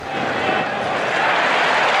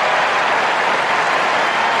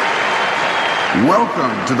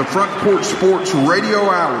Welcome to the Front Porch Sports Radio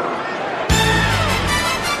Hour.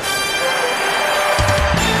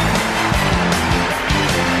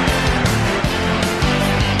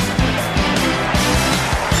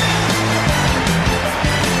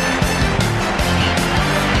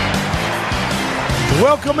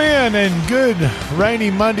 Welcome in and good rainy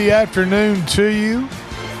Monday afternoon to you.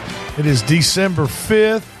 It is December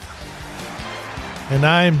 5th, and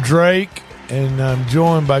I am Drake, and I'm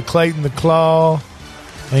joined by Clayton the Claw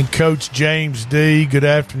and Coach James D. Good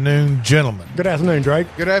afternoon, gentlemen. Good afternoon, Drake.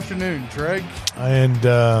 Good afternoon, Drake. And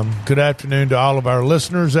good afternoon to all of our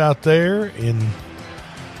listeners out there in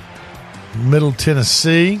Middle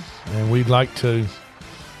Tennessee, and we'd like to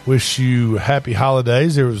wish you happy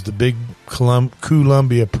holidays. There was the big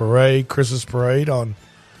Columbia parade, Christmas parade on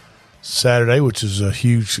Saturday, which is a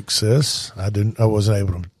huge success. I wasn't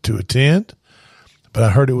able to attend, but I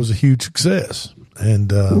heard it was a huge success. And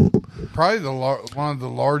probably one of the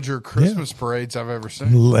larger Christmas parades I've ever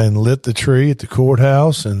seen. And lit the tree at the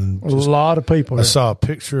courthouse, and a lot of people. I saw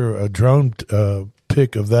a drone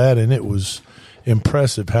pic of that, and it was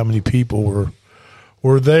impressive how many people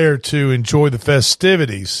were there to enjoy the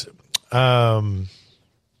festivities.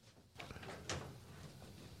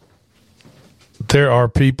 There are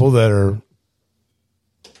people that are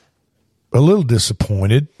a little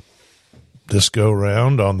disappointed this go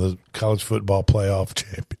round on the college football playoff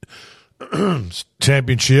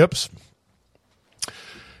championships.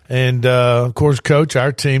 And, of course, Coach,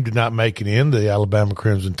 our team did not make it in, the Alabama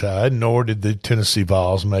Crimson Tide, nor did the Tennessee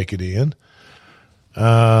Vols make it in.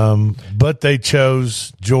 But they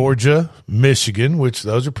chose Georgia, Michigan, which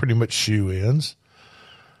those are pretty much shoe-ins.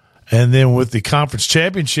 And then with the conference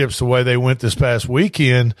championships, the way they went this past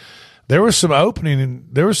weekend, there was some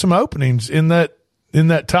openings in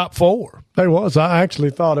that top four. There was. I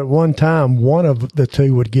actually thought at one time one of the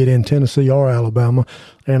two would get in, Tennessee or Alabama,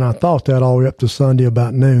 and I thought that all the way up to Sunday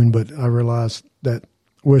about noon, but I realized that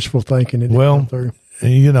wishful thinking didn't come through.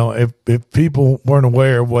 You know, if people weren't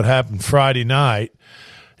aware of what happened Friday night,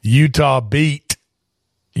 Utah beat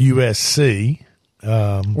USC.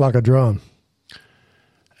 Like a drum.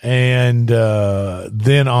 And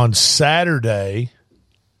then on Saturday,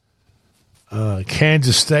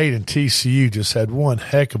 Kansas State and TCU just had one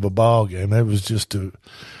heck of a ball game. It was just a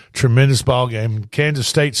tremendous ball game. Kansas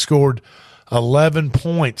State scored 11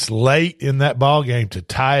 points late in that ball game to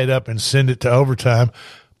tie it up and send it to overtime.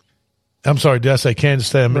 I'm sorry, did I say Kansas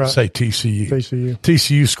State? I meant to say TCU.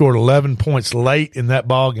 TCU scored 11 points late in that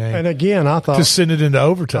ball game. And again, I thought – to send it into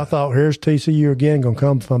overtime. I thought, here's TCU again going to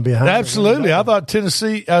come from behind. Absolutely. I thought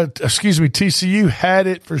TCU had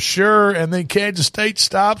it for sure, and then Kansas State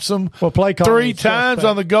stops them three times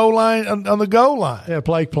on the goal line. Yeah,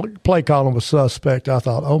 play calling was suspect. I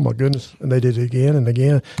thought, oh, my goodness, and they did it again and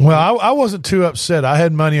again. Well, I wasn't too upset. I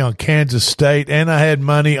had money on Kansas State, and I had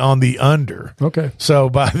money on the under. Okay.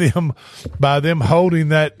 So by them holding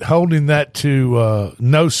that to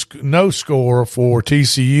no score for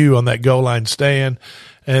TCU on that goal line stand,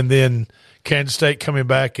 and then Kansas State coming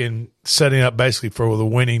back and setting up basically for the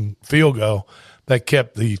winning field goal, that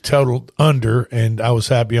kept the total under, and I was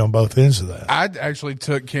happy on both ends of that. I actually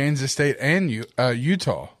took Kansas State and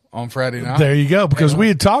Utah on Friday night. There you go, because we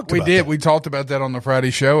had talked about that. We talked about that on the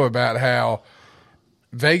Friday show about how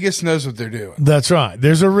Vegas knows what they're doing. That's right.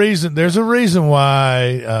 There's a reason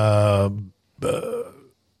why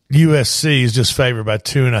USC is just favored by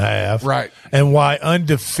 2.5. Right. And why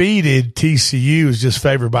undefeated TCU is just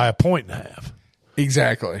favored by 1.5.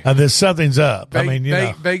 Exactly. There's something's up.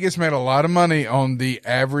 Vegas made a lot of money on the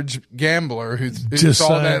average gambler who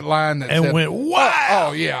saw that line and said, went, wow.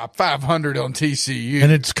 Oh, yeah, 500 on TCU.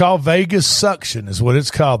 And it's called Vegas suction is what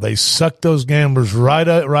it's called. They suck those gamblers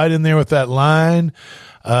right in there with that line.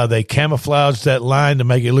 They camouflaged that line to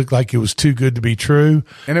make it look like it was too good to be true.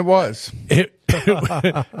 And it was.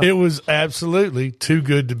 It was absolutely too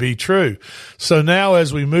good to be true. So now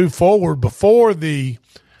as we move forward, before the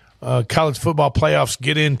college football playoffs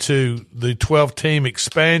get into the 12-team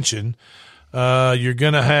expansion, you're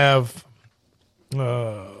going to have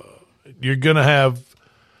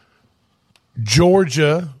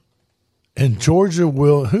Georgia, and Georgia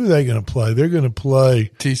will – who are they going to play? They're going to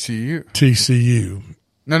play TCU.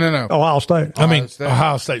 No. Ohio State.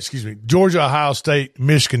 Ohio State, excuse me. Georgia, Ohio State,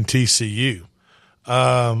 Michigan, TCU.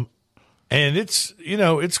 And it's,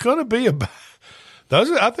 it's going to be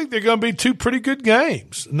I think they're going to be two pretty good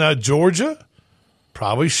games. Now, Georgia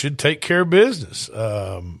probably should take care of business.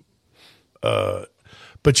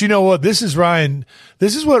 But you know what? This is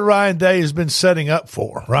what Ryan Day has been setting up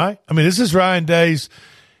for, right? I mean, this is Ryan Day's,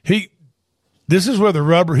 this is where the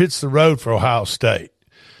rubber hits the road for Ohio State.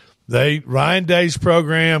 Ryan Day's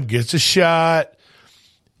program gets a shot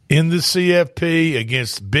in the CFP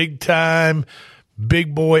against big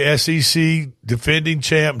boy SEC defending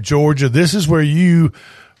champ Georgia. This is where you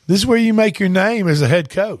make your name as a head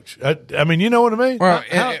coach. I mean, you know what I mean? Well,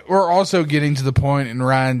 we're also getting to the point in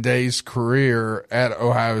Ryan Day's career at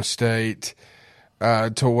Ohio State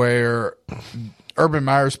to where Urban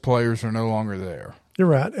Meyer's players are no longer there. You're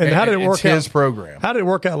right. And how did it work out? His program. How did it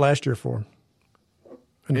work out last year for him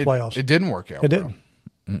in the playoffs? It didn't work out. It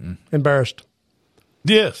didn't. Embarrassed.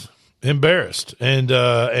 Yes, embarrassed, and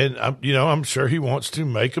I'm sure he wants to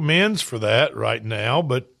make amends for that right now,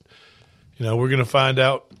 but we're going to find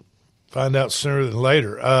out sooner than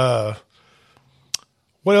later.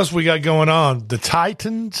 What else we got going on? The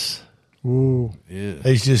Titans. Ooh, yeah.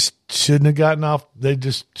 They just shouldn't have gotten off. They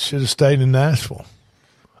just should have stayed in Nashville.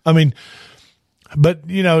 I mean, but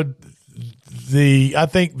I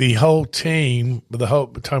think the whole team,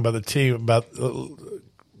 talking about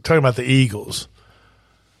the Eagles.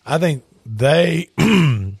 I think they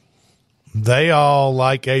all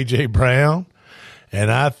like A.J. Brown,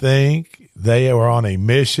 and I think they were on a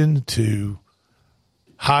mission to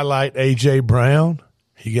highlight A.J. Brown.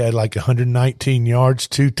 He got like 119 yards,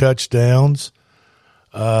 2 touchdowns.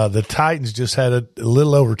 The Titans just had a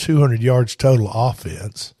little over 200 yards total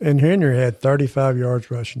offense. And Henry had 35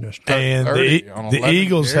 yards rushing yesterday. And the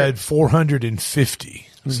Eagles had 450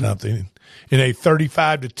 something in a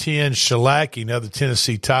 35-10 shellacking of the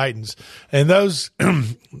Tennessee Titans. And those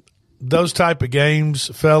type of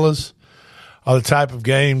games, fellas, are the type of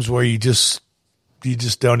games where you just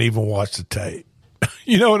don't even watch the tape.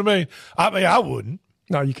 You know what I mean? I wouldn't.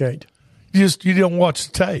 No, you can't. You don't watch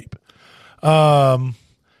the tape. And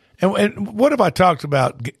what have I talked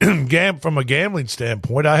about from a gambling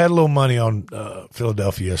standpoint? I had a little money on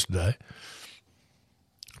Philadelphia yesterday.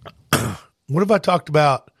 What have I talked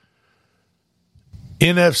about?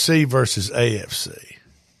 NFC versus AFC.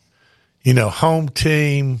 Home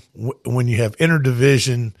team, when you have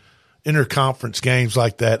interconference games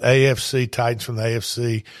like that, AFC, Titans from the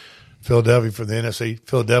AFC, Philadelphia from the NFC.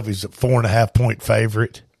 Philadelphia's a 4.5-point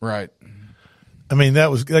favorite. Right. I mean,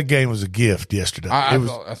 that game was a gift yesterday. I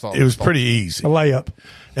thought it was pretty easy. A layup.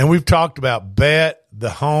 And we've talked about bet the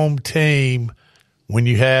home team when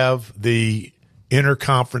you have the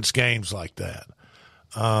interconference games like that.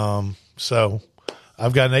 So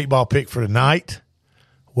I've got an 8-ball pick for tonight.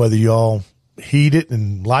 Whether y'all heed it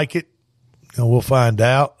and like it, we'll find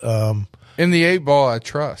out. In the 8-ball, I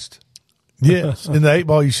trust. Yes, in the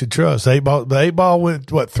 8-ball, you should trust. The 8-ball went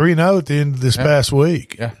 3-0 at the end of this past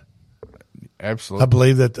week. Yeah, absolutely. I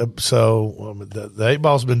believe that. The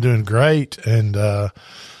 8-ball's been doing great. And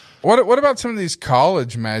what about some of these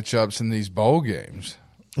college matchups in these bowl games?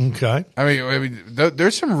 Okay, I mean,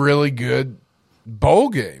 there's some really good bowl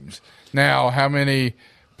games. Now, how many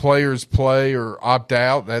players play or opt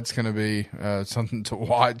out? That's going to be something to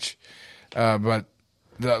watch. But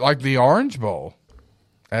like the Orange Bowl.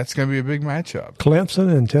 That's going to be a big matchup. Clemson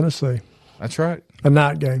and Tennessee. That's right. A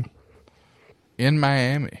night game. In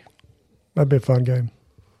Miami. That'd be a fun game.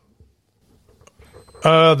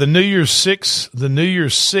 The New Year's Six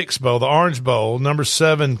Bowl, the Orange Bowl, number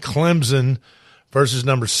 7 Clemson versus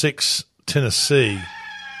number 6 Tennessee.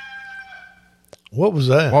 What was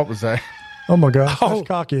that? Oh my God! That's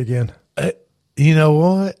cocky again. You know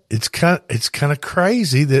what? It's kind of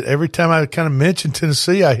crazy that every time I kind of mention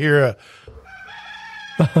Tennessee, I hear a.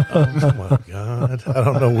 Oh my God! I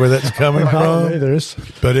don't know where that's coming from,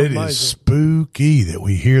 but it is spooky that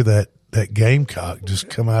we hear that Gamecock just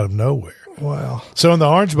come out of nowhere. Wow! So in the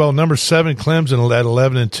Orange Bowl, number 7 Clemson at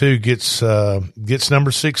 11-2 gets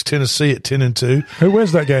number 6 Tennessee at 10-2. Who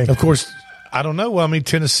wins that game? Of course, I don't know. Well, I mean,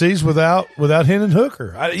 Tennessee's without Hendon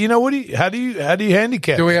Hooker. How do you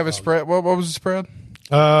handicap? Do we have a spread? What was the spread?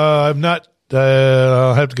 I'm not.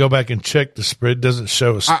 I'll have to go back and check the spread. It doesn't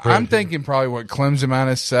show a spread. I'm thinking probably Clemson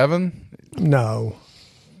 -7. No.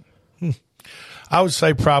 I would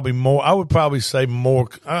say probably more. I would probably say more.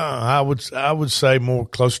 I would say more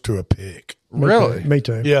closer to a pick. Really? Me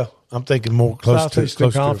too. Yeah, I'm thinking more close to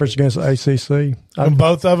Southeastern Conference against the ACC. And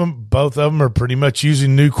both of them are pretty much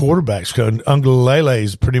using new quarterbacks.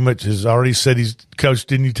 Ungalele has already said he's coach.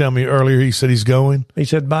 Didn't you tell me earlier? He said he's going. He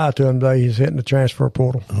said bye to him today. He's hitting the transfer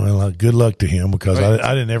portal. Well, good luck to him because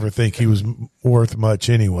I didn't ever think he was worth much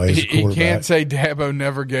anyway. As a quarterback. He can't say Dabo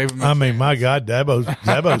never gave him. I mean, my God,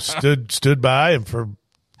 Dabo stood by him for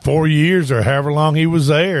 4 years or however long he was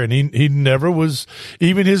there, and he never was.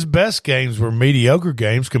 Even his best games were mediocre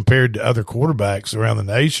games compared to other quarterbacks around the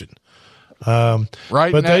nation.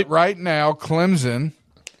 Right now, Clemson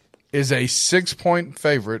is a 6-point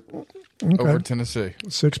favorite over Tennessee.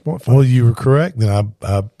 6.5. Well, you were correct. Then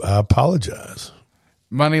I apologize.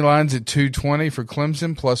 Money line's at 220 for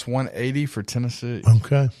Clemson, plus 180 for Tennessee.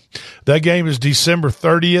 Okay. That game is December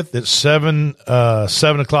 30th at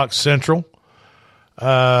 7 o'clock Central.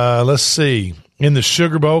 Let's see. In the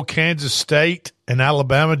Sugar Bowl, Kansas State and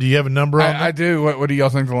Alabama. Do you have a number on that? I do. What do y'all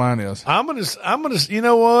think the line is? I'm gonna. You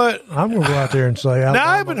know what? I'm going to go out there and say Alabama. Now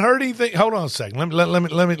I haven't heard anything. Hold on a second.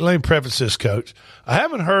 Let me preface this, Coach. I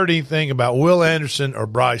haven't heard anything about Will Anderson or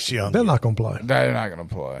Bryce Young. They're not going to play. They're not going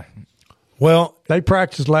to play. Well, They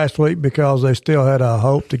practiced last week because they still had a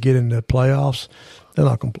hope to get in the playoffs. They're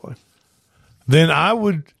not going to play. then I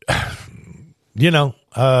would. Okay.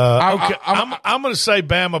 I'm going to say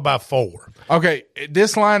Bama by 4. Okay,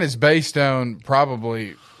 this line is based on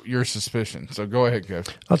probably your suspicion. So go ahead, Coach.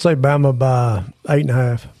 I'd say Bama by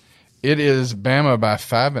 8.5. It is Bama by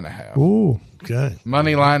 5.5. Ooh. Okay.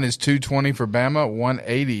 Money line is 220 for Bama,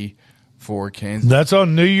 180 for Kansas. That's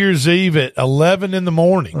on New Year's Eve at 11 in the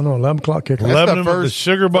morning. I know, 11 o'clock kickoff. 11 the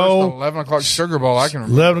Sugar Bowl. First 11 o'clock Sugar Bowl, I can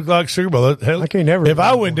remember. 11 o'clock Sugar Bowl. Hell, I can't never if I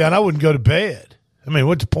remember. went down, I wouldn't go to bed. I mean,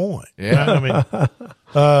 what's the point? Yeah. I mean,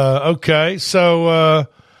 okay. So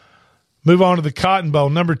move on to the Cotton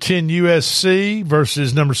Bowl. Number 10 USC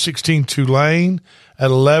versus number 16 Tulane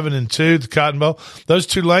at 11 and 2. The Cotton Bowl. Those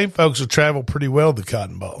Tulane folks will travel pretty well to the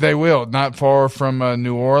Cotton Bowl. They will, not far from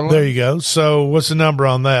New Orleans. There you go. So what's the number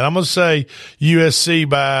on that? I'm going to say USC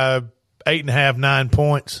by 8.5, 9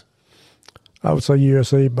 points. I would say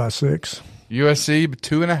USC by 6. USC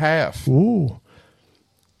 2.5. Ooh.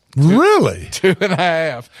 Really?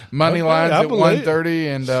 2.5. Money Okay, lines I at believe 130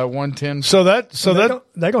 and 110. So They're that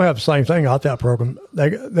going to have the same thing out that program.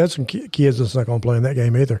 There's some kids that's not going to play in that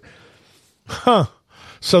game either.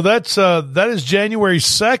 So that is January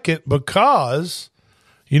 2nd because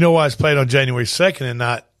you know why it's played on January 2nd and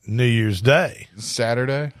not New Year's Day?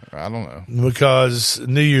 Saturday? I don't know. Because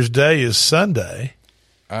New Year's Day is Sunday.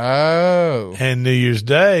 Oh. And New Year's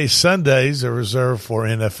Day, Sundays are reserved for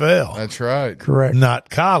NFL. That's right. Correct. Not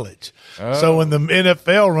college. Oh. So when the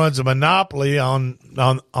NFL runs a monopoly on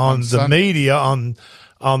the Sunday. media, on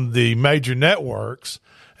the major networks,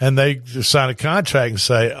 and they just sign a contract and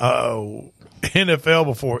say, oh, NFL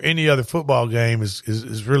before any other football game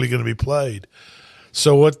is really going to be played.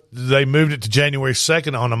 So what they moved it to January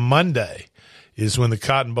 2nd on a Monday is when the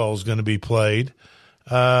Cotton Bowl is going to be played.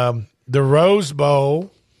 The Rose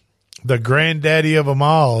Bowl, the granddaddy of them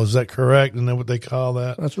all, is that correct? Isn't that what they call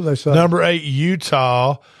that? That's what they say. Number 8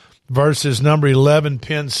 Utah versus number 11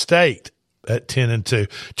 Penn State at 10 and 2.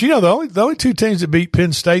 Do you know the only two teams that beat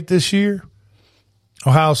Penn State this year?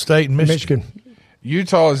 Ohio State and Michigan.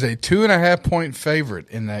 Utah is a 2.5 point favorite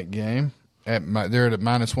in that game. They're at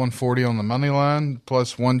minus 140 on the money line,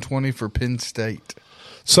 plus 120 for Penn State.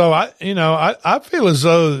 So I feel as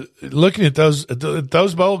though looking at those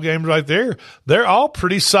bowl games right there, they're all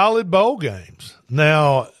pretty solid bowl games.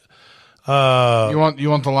 Now, you want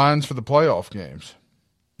the lines for the playoff games?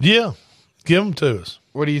 Yeah, give them to us.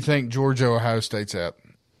 What do you think Georgia Ohio State's at?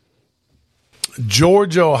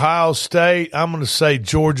 Georgia Ohio State. I'm going to say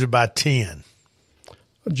Georgia by 10.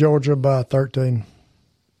 Georgia by 13.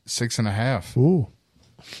 6.5. Ooh.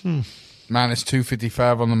 Minus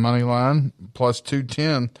 255 on the money line, plus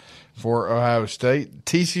 210 for Ohio State.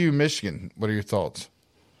 TCU, Michigan. What are your thoughts?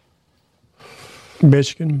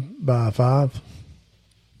 Michigan by 5.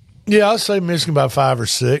 Yeah, I'll say Michigan by 5 or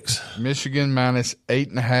 6. Michigan minus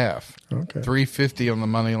 8.5. Okay. 350 on the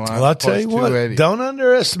money line. Well, I'll tell plus you what, 280. don't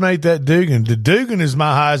underestimate that Dugan. The Dugan is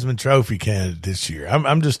my Heisman Trophy candidate this year.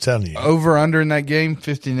 I'm just telling you. Over under in that game,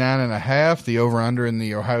 59.5. The over under in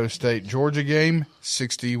the Ohio State Georgia game,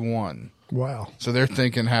 61. Wow. So they're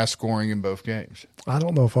thinking high scoring in both games. I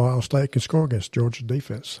don't know if Ohio State can score against Georgia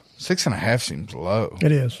defense. 6.5 seems low.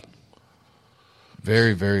 It is.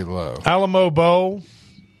 Very, very low. Alamo Bowl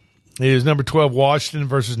is number 12 Washington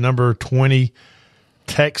versus number 20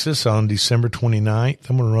 Texas on December 29th.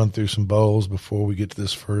 I'm going to run through some bowls before we get to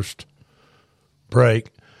this first break.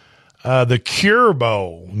 The Cure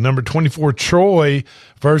Bowl, number 24 Troy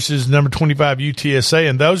versus number 25 UTSA,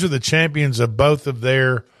 and those are the champions of both of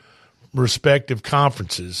their respective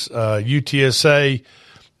conferences. UTSA,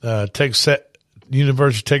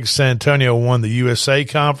 University of Texas San Antonio won the USA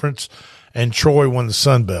Conference, and Troy won the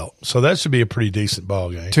Sun Belt. So that should be a pretty decent ball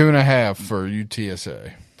game. 2.5 for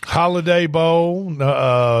UTSA. Holiday Bowl,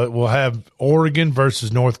 we'll have Oregon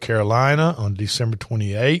versus North Carolina on December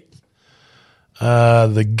 28th.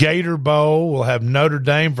 The Gator Bowl, we'll have Notre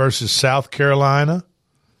Dame versus South Carolina.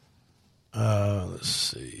 Let's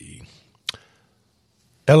see.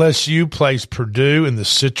 LSU plays Purdue in the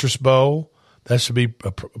Citrus Bowl. that should be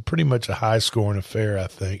pretty much a high-scoring affair, I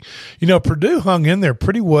think. Purdue hung in there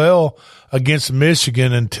pretty well against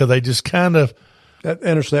Michigan until they just kind of that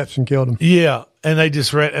interception killed them. Yeah, and they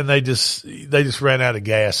just ran out of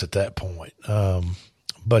gas at that point.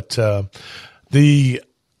 But the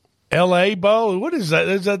L.A. Bowl, what is that?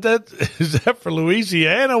 Is that for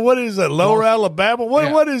Louisiana? What is that? Lower Alabama?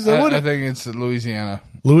 What is that? I think it's Louisiana.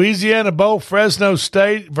 Louisiana Bowl, Fresno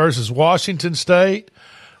State versus Washington State.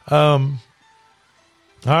 All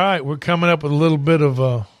right, we're coming up with a little bit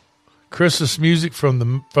of Christmas music from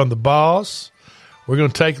the boss. We're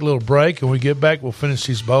going to take a little break, and when we get back, we'll finish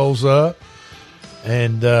these bowls up.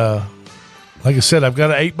 And like I said, I've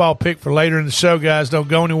got an 8-ball pick for later in the show, guys. Don't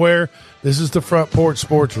go anywhere. This is the Front Porch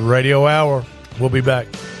Sports Radio Hour. We'll be back.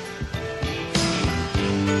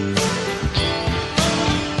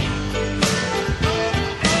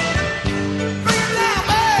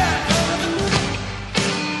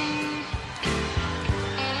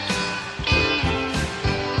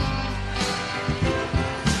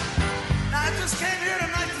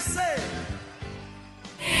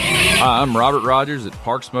 Hi, I'm Robert Rogers at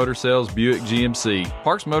Parks Motor Sales Buick GMC.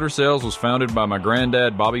 Parks Motor Sales was founded by my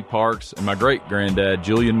granddad, Bobby Parks, and my great-granddad,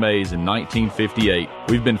 Julian Mays, in 1958.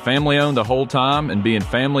 We've been family-owned the whole time, and being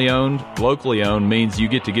family-owned, locally-owned means you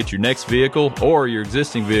get to get your next vehicle or your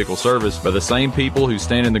existing vehicle serviced by the same people who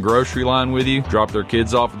stand in the grocery line with you, drop their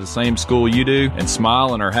kids off at the same school you do, and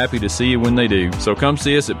smile and are happy to see you when they do. So come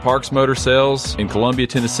see us at Parks Motor Sales in Columbia,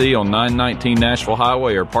 Tennessee on 919 Nashville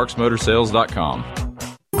Highway or parksmotorsales.com.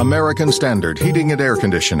 American Standard Heating and Air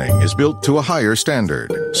Conditioning is built to a higher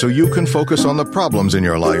standard, so you can focus on the problems in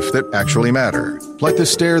your life that actually matter, like the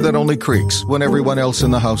stair that only creaks when everyone else in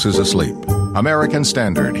the house is asleep. American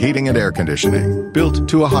Standard Heating and Air Conditioning, built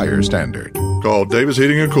to a higher standard. Call Davis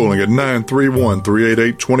Heating and Cooling at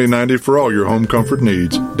 931-388-2090 for all your home comfort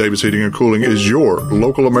needs. Davis Heating and Cooling is your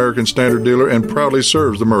local American Standard dealer and proudly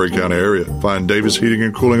serves the Murray County area. Find Davis Heating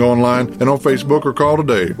and Cooling online and on Facebook or call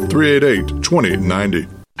today, 388-2090.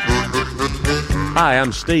 Hi,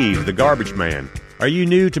 I'm Steve, the Garbage Man. Are you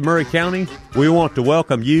new to Murray County? We want to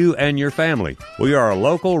welcome you and your family. We are a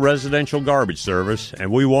local residential garbage service,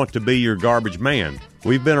 and we want to be your garbage man.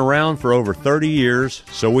 We've been around for over 30 years,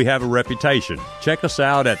 so we have a reputation. Check us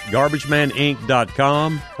out at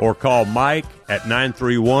garbagemaninc.com or call Mike at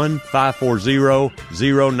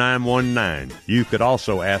 931-540-0919. You could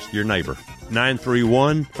also ask your neighbor.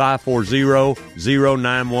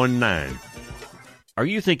 931-540-0919. Are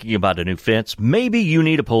you thinking about a new fence? Maybe you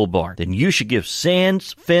need a pole barn. Then you should give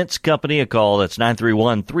Sands Fence Company a call. That's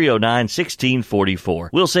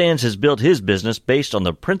 931-309-1644. Will Sands has built his business based on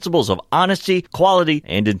the principles of honesty, quality,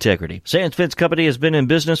 and integrity. Sands Fence Company has been in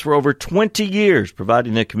business for over 20 years,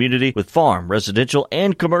 providing the community with farm, residential,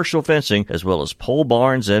 and commercial fencing, as well as pole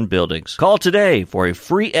barns and buildings. Call today for a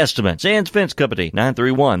free estimate. Sands Fence Company,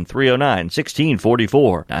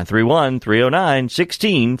 931-309-1644.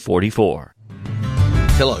 931-309-1644.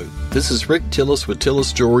 Hello, this is Rick Tillis with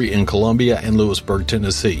Tillis Jewelry in Columbia and Lewisburg,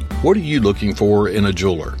 Tennessee. What are you looking for in a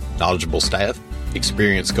jeweler? Knowledgeable staff?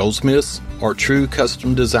 Experienced goldsmiths? Or true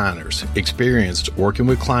custom designers? Experienced working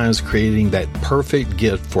with clients creating that perfect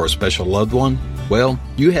gift for a special loved one? Well,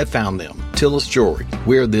 you have found them. Tillis Jewelry.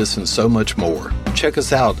 We are this and so much more. Check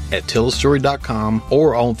us out at tillisjewelry.com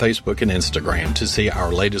or on Facebook and Instagram to see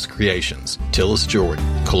our latest creations. Tillis Jewelry,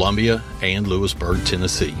 Columbia and Lewisburg,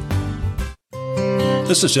 Tennessee.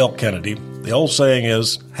 This is Elk Kennedy. The old saying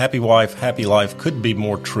is, happy wife, happy life could be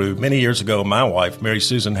more true. Many years ago, my wife, Mary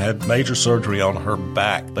Susan, had major surgery on her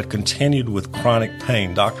back, but continued with chronic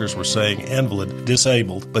pain. Doctors were saying invalid,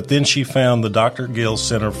 disabled, but then she found the Dr. Gill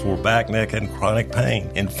Center for Back, Neck, and Chronic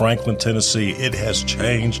Pain in Franklin, Tennessee. It has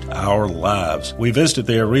changed our lives. We visited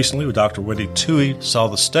there recently with Dr. Wendy Toohey, saw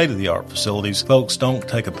the state-of-the-art facilities. Folks, don't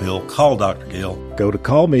take a pill. Call Dr. Gill. Go to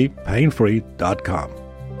callmepainfree.com.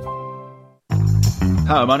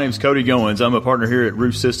 Hi, my name is Cody Goins. I'm a partner here at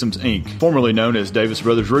Roof Systems, Inc., formerly known as Davis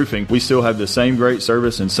Brothers Roofing. We still have the same great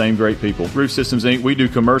service and same great people. Roof Systems, Inc., we do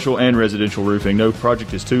commercial and residential roofing. No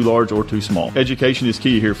project is too large or too small. Education is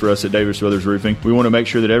key here for us at Davis Brothers Roofing. We want to make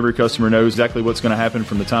sure that every customer knows exactly what's going to happen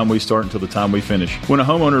from the time we start until the time we finish. When a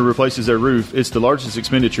homeowner replaces their roof, it's the largest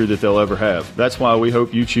expenditure that they'll ever have. That's why we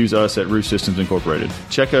hope you choose us at Roof Systems Incorporated.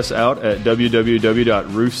 Check us out at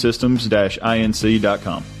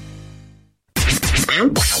www.roofsystems-inc.com.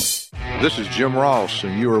 This is Jim Ross,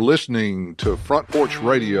 and you are listening to Front Porch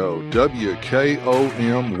Radio,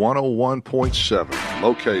 WKOM 101.7,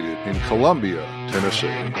 located in Columbia, Tennessee.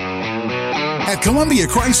 At Columbia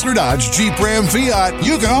Chrysler Dodge Jeep Ram Fiat,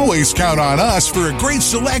 you can always count on us for a great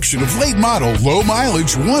selection of late model, low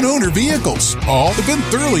mileage, one owner vehicles. All have been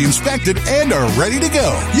thoroughly inspected and are ready to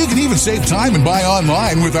go. You can even save time and buy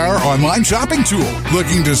online with our online shopping tool.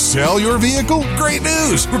 Looking to sell your vehicle? Great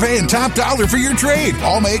news! We're paying top dollar for your trade.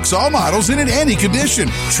 All makes, all models, and in any condition.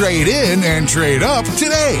 Trade in and trade up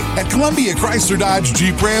today. At Columbia Chrysler Dodge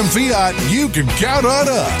Jeep Ram Fiat, you can count on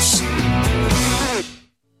us.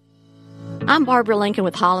 I'm Barbara Lincoln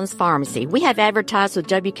with Hollins Pharmacy. We have advertised with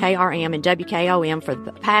WKRM and WKOM for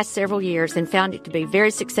the past several years and found it to be very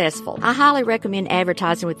successful. I highly recommend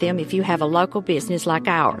advertising with them if you have a local business like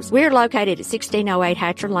ours. We're located at 1608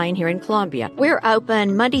 Hatcher Lane here in Columbia. We're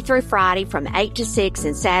open Monday through Friday from 8 to 6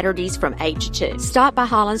 and Saturdays from 8 to 2. Stop by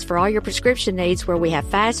Hollins for all your prescription needs where we have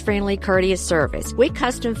fast, friendly, courteous service. We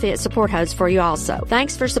custom fit support hose for you also.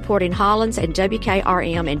 Thanks for supporting Hollins and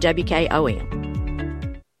WKRM and WKOM.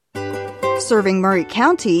 Serving Murray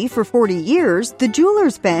County for 40 years, the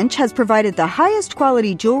Jewelers Bench has provided the highest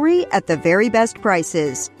quality jewelry at the very best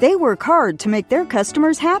prices. They work hard to make their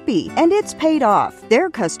customers happy, and it's paid off. Their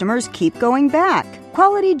customers keep going back.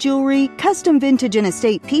 Quality jewelry, custom vintage and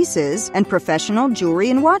estate pieces, and professional jewelry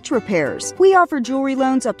and watch repairs. We offer jewelry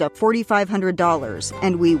loans up to $4,500,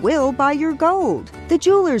 and we will buy your gold. The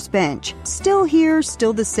Jewelers Bench, still here,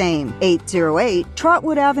 still the same. 808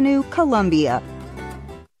 Trotwood Avenue, Columbia.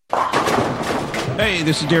 Hey,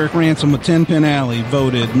 this is Derek Ransom with 10 Pin Alley,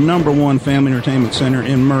 voted #1 family entertainment center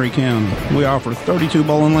in Murray County. We offer 32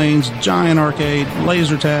 bowling lanes, giant arcade,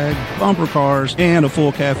 laser tag, bumper cars, and a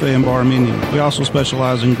full cafe and bar menu. We also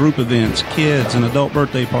specialize in group events, kids and adult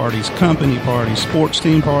birthday parties, company parties, sports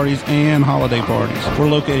team parties, and holiday parties. We're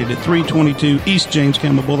located at 322 East James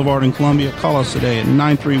Campbell Boulevard in Columbia. Call us today at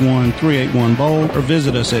 931-381-BOWL or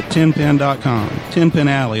visit us at 10pin.com. 10 Pin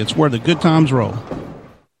Alley, it's where the good times roll.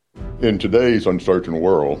 In today's uncertain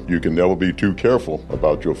world, you can never be too careful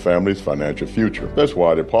about your family's financial future. That's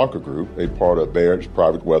why the Parker Group, a part of Baird's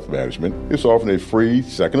Private Wealth Management, is offering a free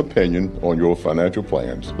second opinion on your financial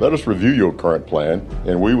plans. Let us review your current plan,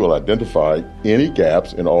 and we will identify any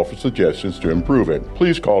gaps and offer suggestions to improve it.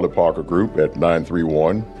 Please call the Parker Group at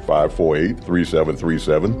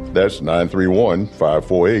 931-548-3737. That's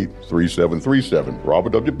 931-548-3737.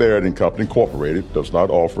 Robert W. Baird & Company Incorporated does not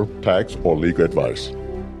offer tax or legal advice.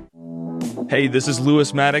 Hey, this is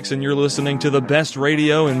Lewis Maddox, and you're listening to the best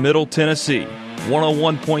radio in Middle Tennessee.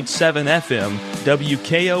 101.7 FM,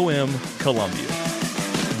 WKOM, Columbia.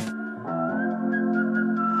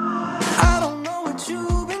 I don't know what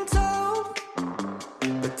you've been told,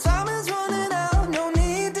 but time is running out. No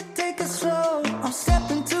need to take it slow. I'm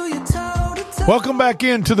stepping to your toe to toe. Welcome back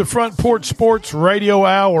into the Front Porch Sports Radio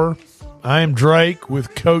Hour. I am Drake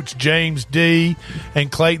with Coach James D.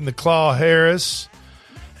 and Clayton the Claw Harris.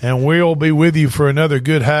 And we'll be with you for another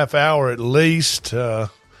good half hour at least,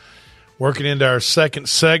 working into our second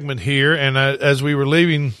segment here. And as we were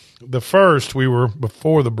leaving the first, we were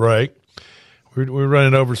before the break, we were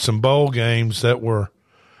running over some bowl games that were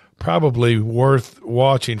probably worth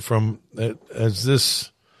watching from, as this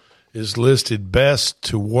is listed, best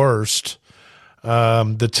to worst.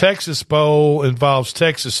 The Texas Bowl involves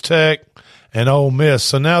Texas Tech and Ole Miss.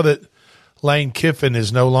 So now that Lane Kiffin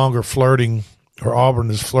is no longer flirting, or Auburn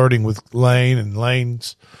is flirting with Lane, and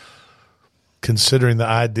Lane's considering the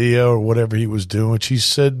idea or whatever he was doing, which he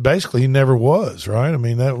said basically he never was, right? I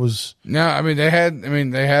mean, that was no. I mean,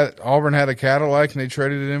 Auburn had a Cadillac and they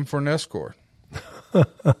traded it in for an Escort.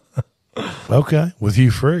 Okay, with Hugh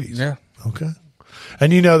Freeze. Yeah. Okay,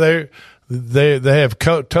 and you know they have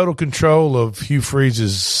total control of Hugh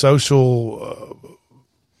Freeze's social.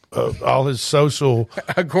 All his social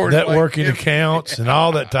networking accounts and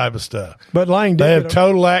all that type of stuff. But Lane, they have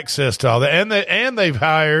total access to all that, and they've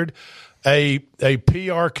hired a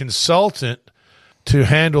PR consultant to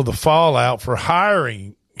handle the fallout for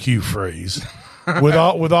hiring Hugh Freeze with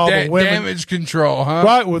all the women, damage control, huh?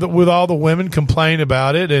 Right, with all the women complain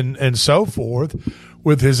about it and so forth,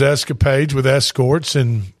 with his escapades with escorts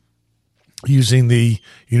and using the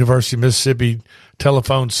University of Mississippi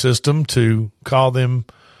telephone system to call in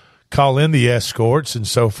the escorts and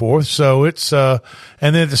so forth. So it's and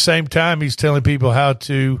then at the same time he's telling people how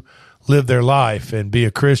to live their life and be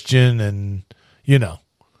a Christian and, you know,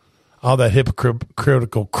 all that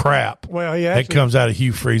hypocritical crap that comes out of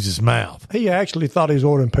Hugh Freeze's mouth. He actually thought he was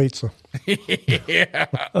ordering pizza. Yeah.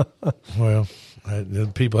 Well,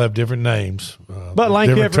 people have different names. But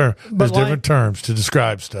Lane Kiffin, there's different terms to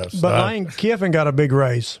describe stuff. So but Lane Kiffin got a big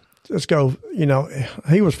raise. Let's go. You know,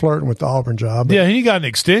 he was flirting with the Auburn job. Yeah, he got an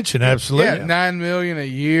extension. Absolutely, $9 million a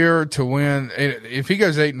year to win. If he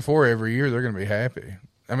goes 8-4 every year, they're going to be happy.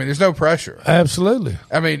 I mean, there's no pressure. Absolutely.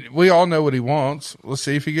 I mean, we all know what he wants. Let's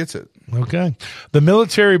see if he gets it. Okay. The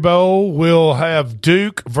Military Bowl will have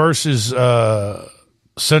Duke versus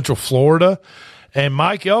Central Florida. And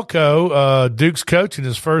Mike Elko, Duke's coach in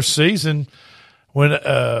his first season, went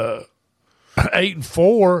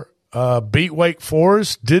 8-4, beat Wake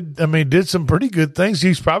Forest, did some pretty good things.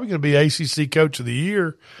 He's probably going to be ACC Coach of the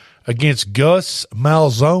Year against Gus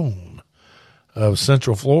Malzone of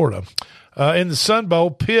Central Florida. In the Sun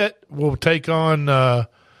Bowl, Pitt will take on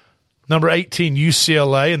number 18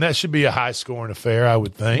 UCLA, and that should be a high-scoring affair, I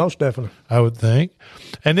would think. Most definitely. I would think.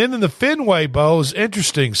 And then in the Fenway Bowl is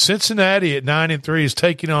interesting. Cincinnati at 9-3 is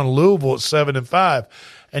taking on Louisville at 7-5.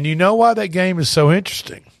 And you know why that game is so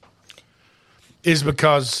interesting? Is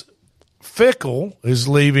because Fickle is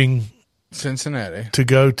leaving Cincinnati to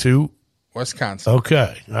go to Wisconsin.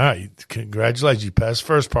 Okay. All right. Congratulations. You passed the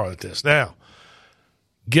first part of the test. Now,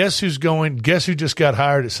 guess who just got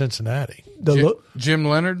hired at Cincinnati? Jim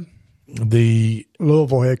Leonard? The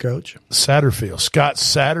Louisville head coach. Satterfield. Scott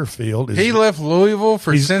Satterfield. He left Louisville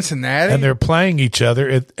for Cincinnati? And they're playing each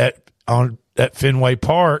other at Fenway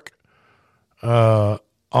Park on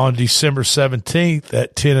December 17th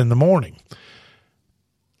at 10 in the morning.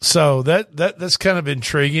 So that's kind of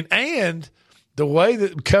intriguing. And the way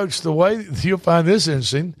that you'll find this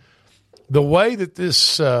interesting, the way that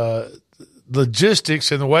this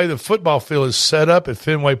logistics and the way the football field is set up at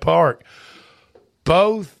Fenway Park,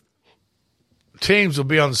 both teams will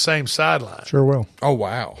be on the same sideline. Sure will. Oh,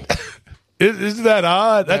 wow. Isn't that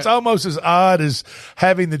odd? That's almost as odd as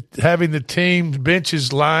having the team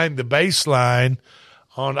benches line the baseline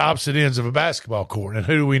on opposite ends of a basketball court. And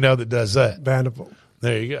who do we know that does that? Vanderbilt.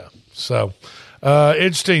 There you go. So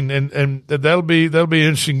interesting, and that'll be an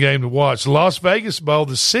interesting game to watch. The Las Vegas Bowl,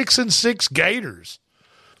 the 6-6 Gators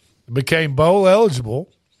became bowl eligible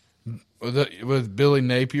with Billy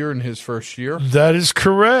Napier in his first year. That is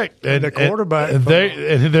correct. And the quarterback,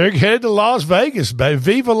 they're headed to Las Vegas, baby.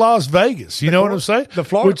 Viva Las Vegas! You know what I'm saying? The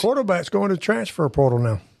Florida quarterback's going to transfer portal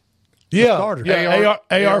now. Yeah,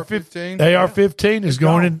 AR-15. AR-15 is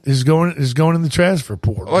going in the transfer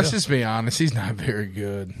portal. Let's just be honest; he's not very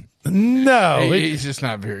good. No, he's just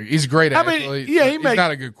not very. He's a great athlete. He's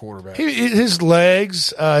not a good quarterback. His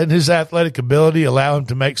legs and his athletic ability allow him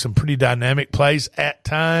to make some pretty dynamic plays at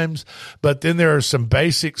times, but then there are some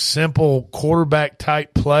basic, simple quarterback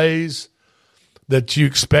type plays that you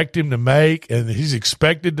expect him to make, and he's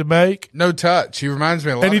expected to make. No touch. He reminds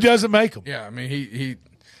me a lot, and he doesn't make them. Yeah, I mean he.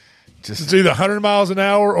 It's either 100 miles an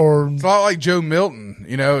hour or it's a lot like Joe Milton.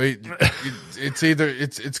 You know, it's either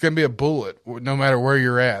it's going to be a bullet no matter where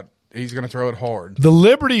you're at. He's going to throw it hard. The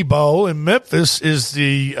Liberty Bowl in Memphis is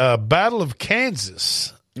the Battle of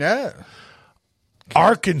Kansas. Yeah,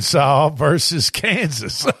 Arkansas versus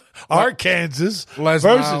Kansas. Arkansas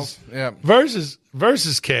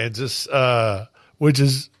versus Kansas, which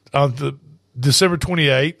is on the December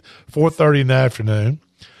 28th, 4:30 in the afternoon.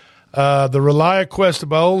 The ReliaQuest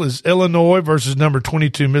Bowl is Illinois versus number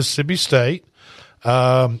 22 Mississippi State.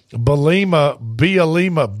 Bielema.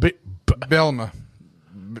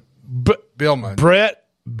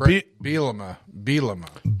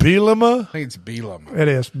 I think it's Bielema. It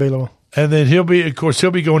is Bielema. And then he'll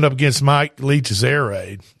be going up against Mike Leach's Air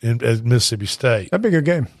Raid at Mississippi State. That'd be a good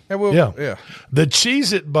game. Yeah. The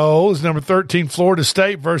Cheez-It Bowl is number 13 Florida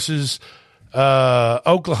State versus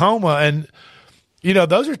Oklahoma, and you know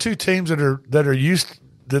those are two teams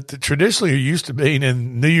that traditionally are used to being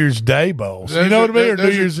in New Year's Day bowls. You know what I mean?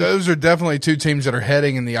 Those are definitely two teams that are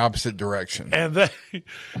heading in the opposite direction. And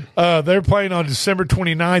they're playing on December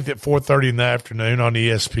 29th at 4:30 in the afternoon on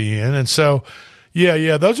ESPN. And so,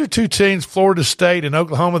 yeah, those are two teams, Florida State and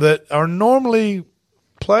Oklahoma, that are normally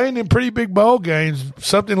playing in pretty big bowl games,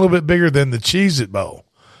 something a little bit bigger than the Cheez-It Bowl.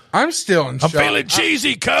 I'm still in shock. I'm feeling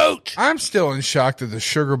cheesy, Coach. I'm still in shock that the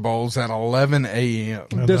Sugar Bowl's at 11 a.m.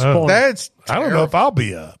 Disappointing. That's terrible. I don't know if I'll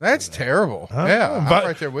be up. That's terrible. Yeah, I'm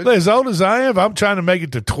right there with you. As old as I am, if I'm trying to make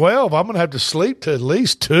it to 12, I'm going to have to sleep to at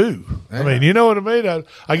least 2. Yeah. I mean, you know what I mean?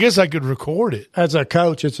 I guess I could record it. As a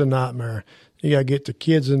coach, it's a nightmare. You got to get the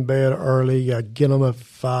kids in bed early. You got to get them up at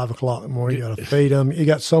 5 o'clock in the morning. You got to feed them. You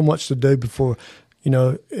got so much to do before. You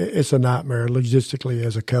know, it's a nightmare logistically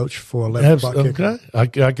as a coach for 11 o'clock kickoff.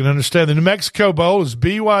 Okay. I can understand. The New Mexico Bowl is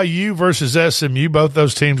BYU versus SMU. Both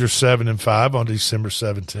those teams are 7-5 on December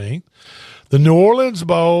 17th. The New Orleans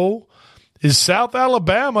Bowl is South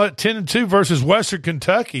Alabama at 10-2 versus Western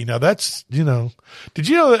Kentucky. Now, that's, you know, did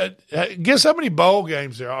you know that? Guess how many bowl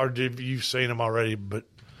games there are? You've seen them already, but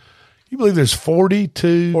you believe there's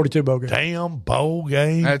 42 bowl games. Damn bowl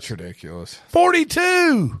games? That's ridiculous.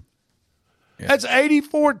 42! Yeah. That's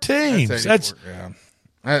 84 teams. That's 84,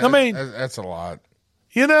 I mean, that's a lot.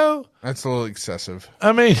 You know, that's a little excessive.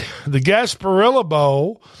 I mean, the Gasparilla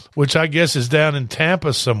Bowl, which I guess is down in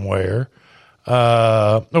Tampa somewhere,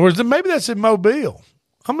 or maybe that's in Mobile.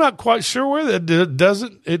 I'm not quite sure where that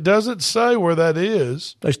it doesn't say where that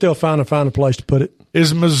is. They still find a place to put it.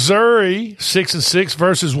 Is Missouri 6-6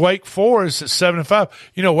 versus Wake Forest at 7-5?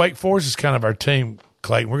 You know, Wake Forest is kind of our team,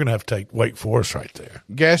 Clayton. We're going to have to take Wake Forest right there.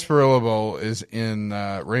 Gasparilla Bowl is in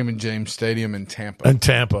Raymond James Stadium in Tampa. In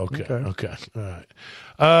Tampa, okay. All right.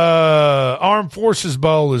 Armed Forces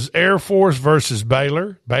Bowl is Air Force versus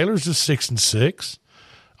Baylor. Baylor's is 6-6.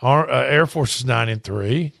 Air Force is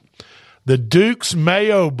 9-3. The Duke's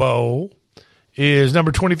Mayo Bowl is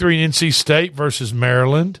number 23 NC State versus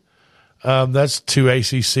Maryland. That's two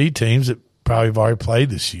ACC teams that probably have already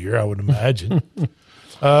played this year, I would imagine.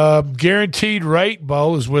 Guaranteed Rate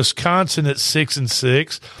Bowl is Wisconsin at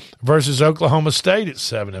 6-6 versus Oklahoma State at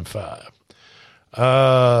 7-5.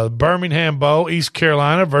 Birmingham Bowl, East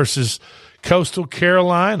Carolina versus Coastal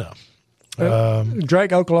Carolina.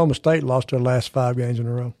 Drake, Oklahoma State lost their last 5 games in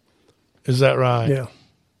a row. Is that right? Yeah.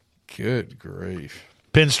 Good grief.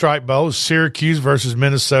 Pinstripe Bowl is Syracuse versus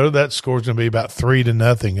Minnesota. That score's going to be about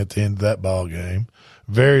 3-0 at the end of that ball game.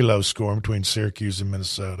 Very low scoring between Syracuse and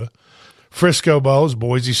Minnesota. Frisco Bowl is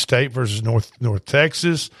Boise State versus North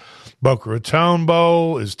Texas. Boca Raton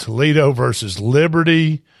Bowl is Toledo versus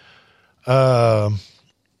Liberty. And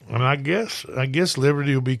I guess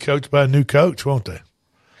Liberty will be coached by a new coach, won't they?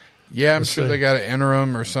 Yeah, I'm sure they got an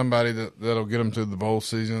interim or somebody that'll get them through the bowl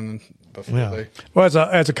season before they. Well,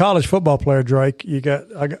 as a college football player, Drake,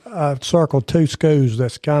 I circled 2 schools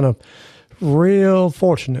that's kind of real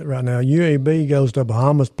fortunate right now. UAB goes to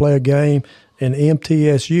Bahamas to play a game, and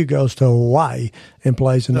MTSU goes to Hawaii and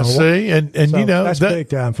plays in Hawaii. See, and so you know that's big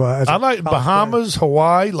time for. I like Bahamas,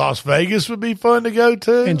 Hawaii, Las Vegas would be fun to go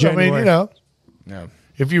to. In January. I mean, you know, yeah.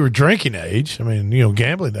 If you were drinking age, I mean, you know,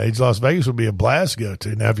 gambling age, Las Vegas would be a blast to go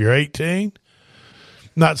to. Now, if you're 18,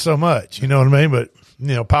 not so much. You know what I mean? But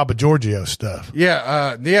you know, Papa Giorgio stuff. Yeah,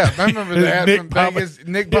 I remember that from Vegas.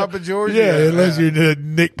 Nick Papa Giorgio. Yeah, unless you're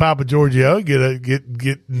Nick Papa Giorgio,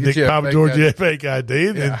 get Nick Papa Giorgio fake ID,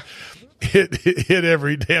 and then hit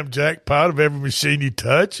every damn jackpot of every machine you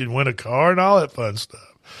touch and win a car and all that fun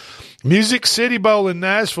stuff. Music City Bowl in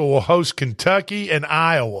Nashville will host Kentucky and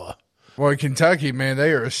Iowa. Well, Kentucky, man,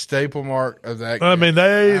 they are a staple mark of that game. I mean,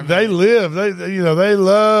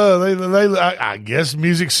 I guess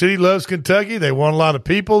Music City loves Kentucky. They want a lot of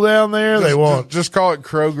people down there. Just call it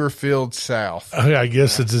Kroger Field South. I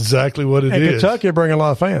guess it's exactly what it is. Kentucky will bring a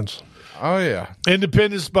lot of fans. Oh, yeah.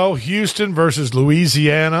 Independence Bowl, Houston versus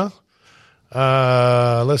Louisiana.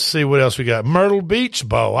 Let's see what else we got. Myrtle Beach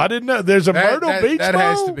Bowl. I didn't know there's a Myrtle Beach Bowl. That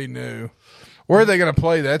has to be new. Where are they going to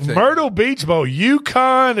play that thing? Myrtle Beach Bowl.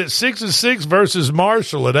 UConn at 6-6 versus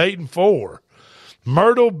Marshall at 8-4.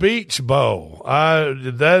 Myrtle Beach Bowl.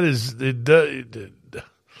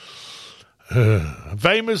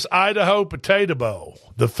 Famous Idaho Potato Bowl.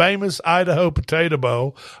 The famous Idaho Potato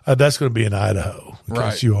Bowl. That's going to be in Idaho, in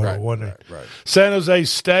case you all are wondering. Right. San Jose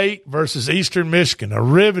State versus Eastern Michigan. A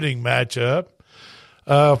riveting matchup.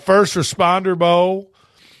 First Responder Bowl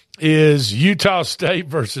is Utah State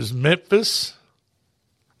versus Memphis.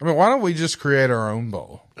 I mean, why don't we just create our own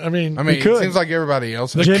bowl? I mean, it seems like everybody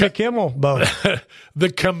else. The Jimmy Kimmel Bowl. The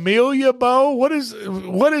Camellia Bowl. What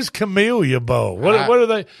is Camellia Bowl? What are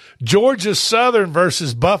they? Georgia Southern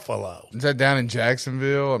versus Buffalo. Is that down in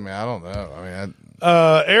Jacksonville? I mean, I don't know. I mean,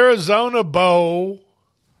 Arizona Bowl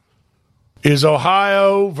is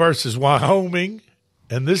Ohio versus Wyoming,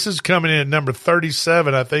 and this is coming in at number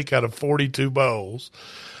 37, I think, out of 42 bowls.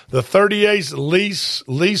 The 38th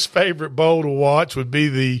least favorite bowl to watch would be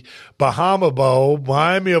the Bahama Bowl,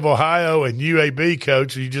 Miami of Ohio and UAB,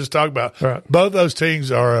 coach, you just talked about. Right. Both those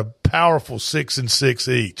teams are a powerful 6-6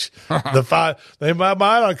 each. They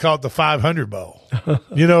might call it the 500 Bowl.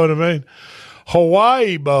 You know what I mean?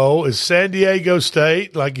 Hawaii Bowl is San Diego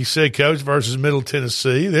State, like you said, coach, versus Middle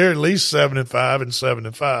Tennessee. They're at least 7-5 and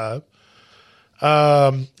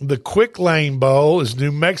 7-5. The Quick Lane Bowl is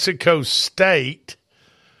New Mexico State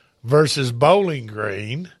versus Bowling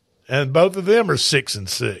Green, and both of them are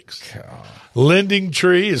 6-6. Lending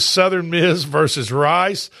Tree is Southern Miss versus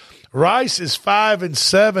Rice. Rice is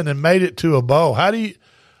 5-7 and made it to a bowl. How do you?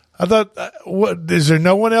 I thought, what is there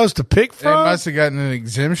no one else to pick from? They must have gotten an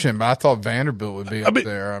exemption, but I thought Vanderbilt would be up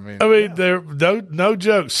there. I mean, they're no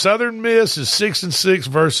joke. Southern Miss is 6-6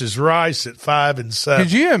 versus Rice at 5-7.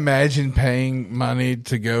 Could you imagine paying money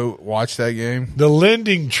to go watch that game? The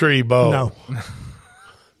Lending Tree Bowl. No.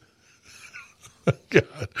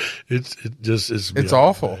 God, it's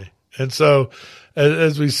awful. And so,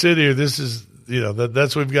 as we sit here, this is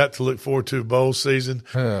that's what we've got to look forward to bowl season.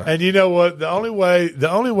 And you know what? The only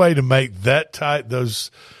way to make that tight,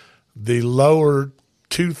 the lower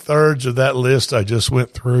 2/3 of that list I just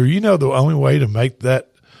went through, the only way to make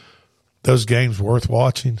those games worth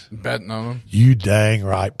watching? Betting on them. You dang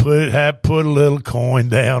right. Put a little coin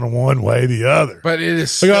down one way or the other. But it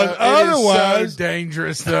is otherwise so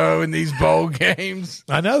dangerous though in these bowl games.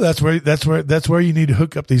 I know that's where you need to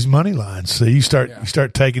hook up these money lines. So you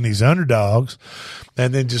start taking these underdogs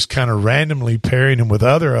and then just kind of randomly pairing them with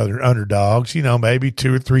other underdogs, maybe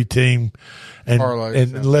 2 or 3 team and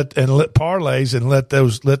parlays, let parlays and let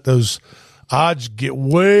those odds get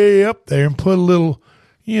way up there and put a little,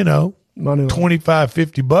 money $25,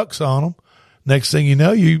 $50 on them. Next thing you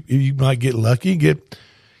know, you might get lucky and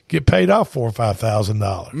get paid off $4,000 or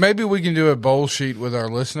 $5,000. Maybe we can do a bowl sheet with our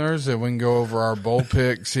listeners and we can go over our bowl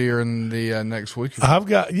picks here in the next week. I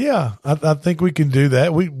think we can do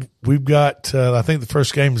that. We've got I think the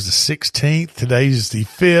first game is the 16th. Today's the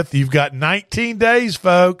 5th. You've got 19 days,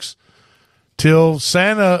 folks, till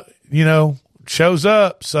Santa, shows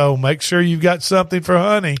up, so make sure you've got something for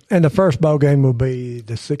honey. And the first bowl game will be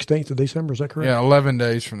the 16th of December. Is that correct? Yeah, 11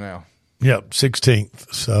 days from now. Yep,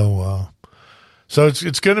 16th. So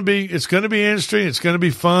it's going to be interesting. It's going to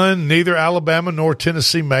be fun. Neither Alabama nor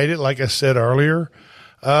Tennessee made it, like I said earlier,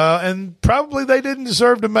 and probably they didn't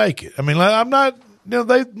deserve to make it. I mean, I'm not.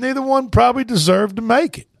 Neither one probably deserved to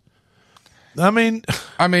make it. I mean,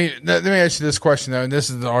 let me ask you this question, though, and this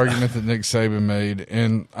is the argument that Nick Saban made,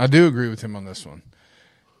 and I do agree with him on this one.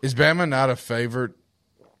 Is Bama not a favorite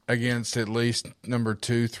against at least number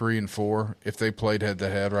 2, 3, and 4 if they played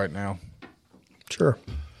head-to-head right now? Sure.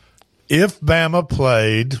 If Bama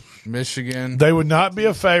played Michigan, they would not be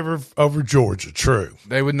a favorite over Georgia, true.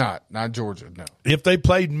 They would not Georgia, no. If they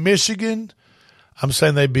played Michigan, I'm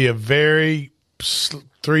saying they'd be a very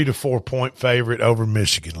 3 to 4 point favorite over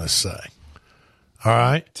Michigan, let's say. All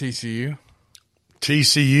right. TCU,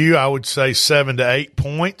 I would say 7 to 8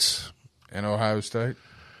 points. And Ohio State?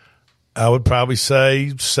 I would probably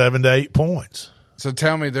say 7 to 8 points. So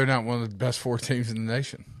tell me they're not one of the best 4 teams in the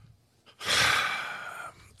nation.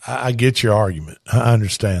 I get your argument. I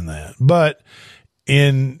understand that. But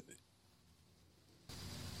in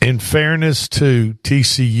fairness to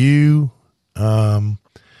TCU and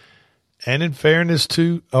in fairness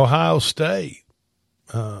to Ohio State,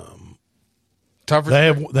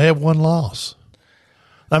 they have one loss.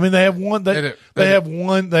 I mean, they have one. They have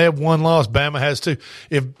one. They have one loss. Bama has two.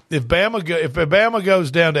 If Bama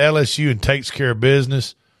goes down to LSU and takes care of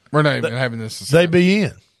business, we're not even having this. They'd be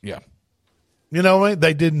in. Yeah. You know what I mean?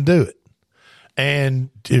 They didn't do it. And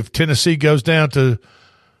if Tennessee goes down to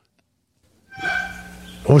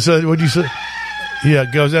what'd you say? Yeah,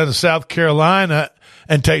 goes down to South Carolina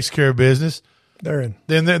and takes care of business. They're in.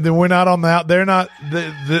 Then we're not on the out. They're not.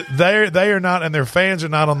 They are not, and their fans are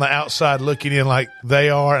not on the outside looking in like they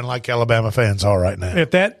are and like Alabama fans are right now. If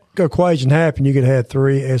that equation happened, you could have had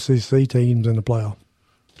 3 SEC teams in the playoff.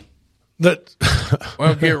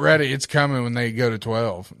 Well, get ready. It's coming when they go to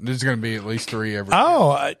 12. There's going to be at least 3 every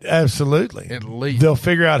year. Absolutely. At least. They'll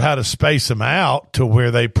figure out how to space them out to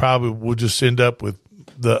where they probably will just end up with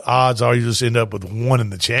the odds are you just end up with 1 in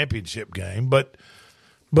the championship game. But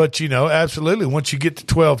absolutely, once you get to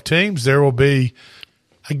 12 teams, there will be,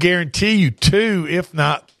 I guarantee you, 2, if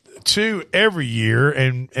not 2 every year,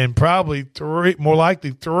 and probably 3, more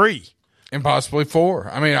likely 3. And possibly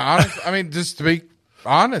 4. I mean, just to be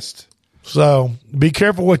honest. So be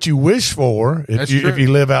careful what you wish for if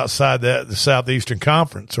you live outside the Southeastern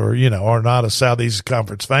Conference or not a Southeastern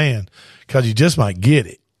Conference fan, because you just might get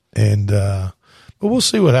it. And but we'll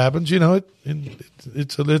see what happens. When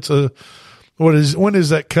is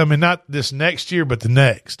that coming? Not this next year, but the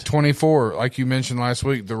next 24. Like you mentioned last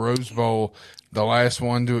week, the Rose Bowl, the last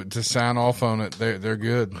one to sign off on it. They're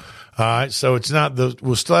good. All right, so it's not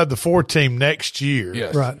we'll still have the 4 team next year,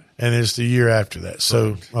 yes, right, and it's the year after that.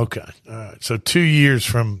 So okay, all right. So 2 years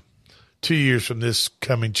from this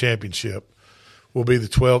coming championship will be the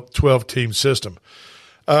 12 team system.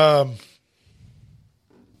 But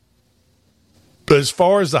as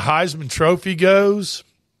far as the Heisman Trophy goes,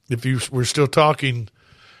 we're still talking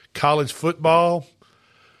college football,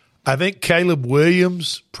 I think Caleb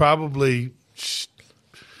Williams probably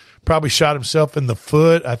shot himself in the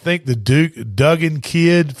foot. I think the Duggan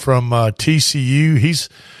kid from TCU,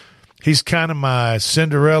 he's kind of my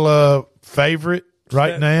Cinderella favorite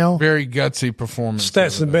right now. Very gutsy performance.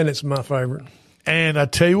 Stetson Bennett's my favorite. And I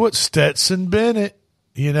tell you what, Stetson Bennett,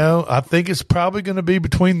 I think it's probably going to be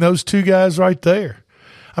between those 2 guys right there.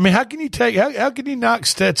 I mean, how can you knock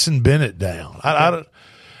Stetson Bennett down? I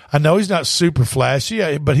know he's not super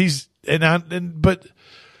flashy, but he's but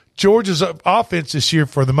Georgia's offense this year,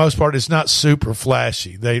 for the most part, is not super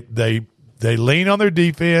flashy. They lean on their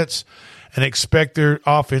defense and expect their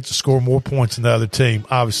offense to score more points than the other team,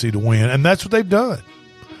 obviously, to win. And that's what they've done.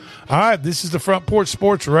 All right, this is the Front Porch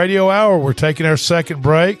Sports Radio Hour. We're taking our second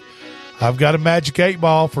break. I've got a Magic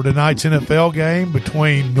 8-Ball for tonight's NFL game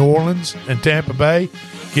between New Orleans and Tampa Bay.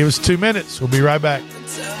 Give us 2 minutes. We'll be right back.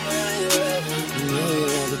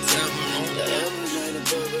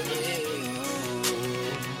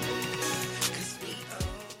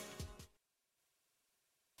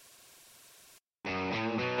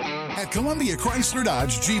 At Columbia Chrysler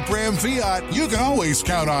Dodge Jeep Ram Fiat, you can always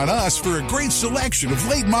count on us for a great selection of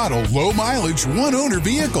late model, low mileage, one owner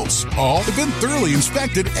vehicles. All have been thoroughly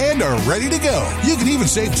inspected and are ready to go. You can even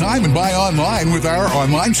save time and buy online with our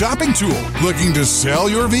online shopping tool. Looking to sell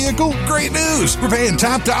your vehicle? Great news! We're paying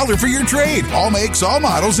top dollar for your trade. All makes, all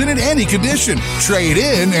models, and in any condition. Trade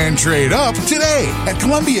in and trade up today. At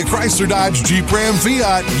Columbia Chrysler Dodge Jeep Ram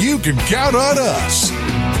Fiat, you can count on us.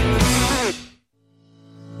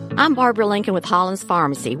 I'm Barbara Lincoln with Holland's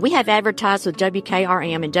Pharmacy. We have advertised with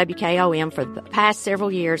WKRM and WKOM for the past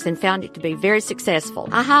several years and found it to be very successful.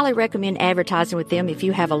 I highly recommend advertising with them if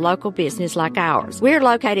you have a local business like ours. We're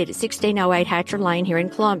located at 1608 Hatcher Lane here in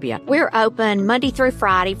Columbia. We're open Monday through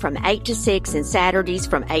Friday from 8 to 6 and Saturdays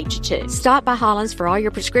from 8 to 2. Stop by Holland's for all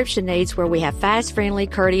your prescription needs, where we have fast, friendly,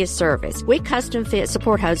 courteous service. We custom fit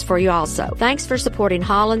support hose for you also. Thanks for supporting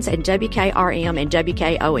Holland's and WKRM and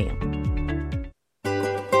WKOM.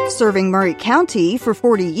 Serving Murray County for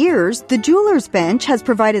 40 years, the Jewelers Bench has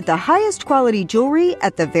provided the highest quality jewelry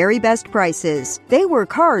at the very best prices. They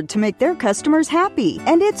work hard to make their customers happy,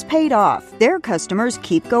 and it's paid off. Their customers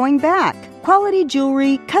keep going back. Quality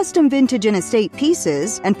jewelry, custom vintage and estate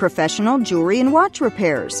pieces, and professional jewelry and watch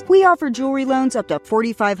repairs. We offer jewelry loans up to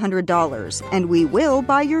 $4,500, and we will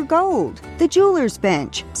buy your gold. The Jewelers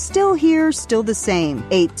Bench, still here, still the same.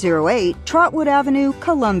 808 Trotwood Avenue,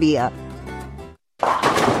 Columbia.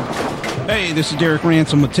 Hey, this is Derek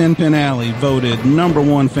Ransom with 10 Pin Alley, voted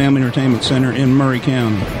 #1 family entertainment center in Murray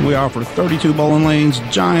County. We offer 32 bowling lanes,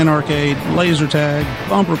 giant arcade, laser tag,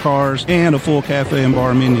 bumper cars, and a full cafe and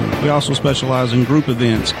bar menu. We also specialize in group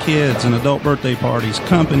events, kids and adult birthday parties,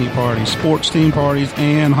 company parties, sports team parties,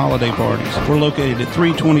 and holiday parties. We're located at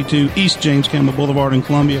 322 East James Campbell Boulevard in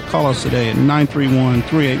Columbia. Call us today at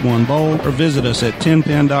 931-381-BOWL or visit us at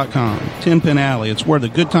 10pin.com. 10 Pin Alley, it's where the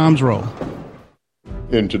good times roll.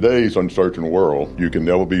 In today's uncertain world, you can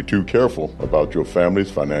never be too careful about your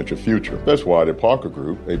family's financial future. That's why the Parker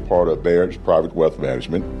Group, a part of Baird's Private Wealth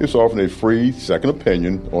Management, is offering a free second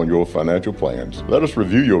opinion on your financial plans. Let us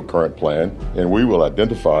review your current plan, and we will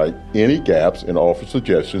identify any gaps and offer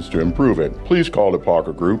suggestions to improve it. Please call the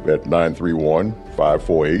Parker Group at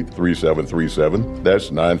 931-548-3737. That's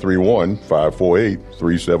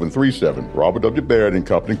 931-548-3737. Robert W. Baird &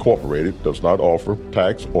 Company Incorporated does not offer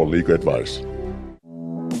tax or legal advice.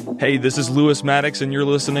 Hey, this is Lewis Maddox, and you're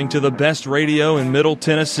listening to the best radio in Middle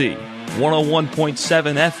Tennessee.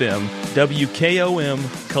 101.7 FM,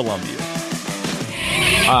 WKOM, Columbia.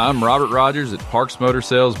 Hi, I'm Robert Rogers at Parks Motor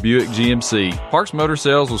Sales Buick GMC. Parks Motor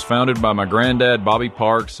Sales was founded by my granddad, Bobby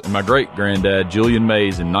Parks, and my great-granddad, Julian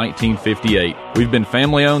Mays, in 1958. We've been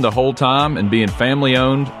family-owned the whole time, and being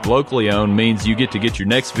family-owned, locally-owned, means you get to get your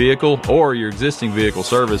next vehicle or your existing vehicle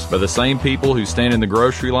serviced by the same people who stand in the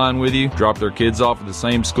grocery line with you, drop their kids off at the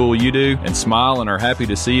same school you do, and smile and are happy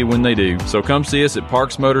to see you when they do. So come see us at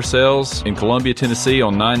Parks Motor Sales in Columbia, Tennessee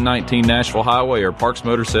on 919 Nashville Highway or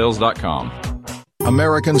parksmotorsales.com.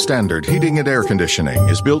 American Standard Heating and Air Conditioning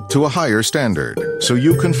is built to a higher standard, so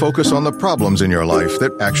you can focus on the problems in your life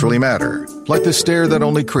that actually matter, like the stair that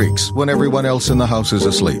only creaks when everyone else in the house is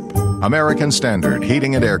asleep. American Standard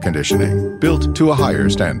Heating and Air Conditioning, built to a higher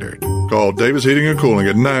standard. Call Davis Heating and Cooling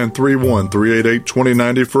at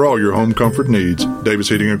 931-388-2090 for all your home comfort needs. Davis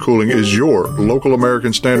Heating and Cooling is your local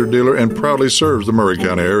American Standard dealer and proudly serves the Murray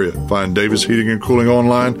County area. Find Davis Heating and Cooling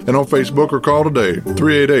online and on Facebook or call today,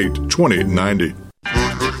 388-2090.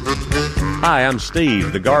 Hi, I'm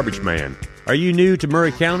Steve, the Garbage Man. Are you new to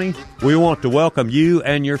Murray County? We want to welcome you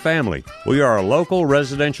and your family. We are a local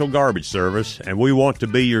residential garbage service, and we want to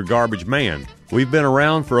be your garbage man. We've been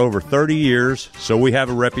around for over 30 years, so we have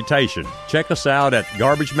a reputation. Check us out at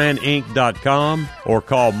garbagemaninc.com or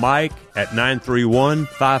call Mike at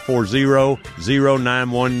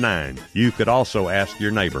 931-540-0919. You could also ask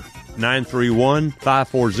your neighbor.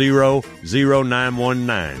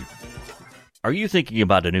 931-540-0919. Are you thinking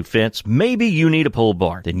about a new fence? Maybe you need a pole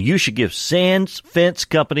barn. Then you should give Sands Fence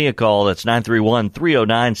Company a call. That's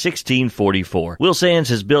 931-309-1644. Will Sands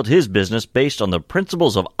has built his business based on the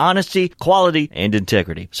principles of honesty, quality, and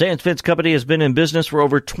integrity. Sands Fence Company has been in business for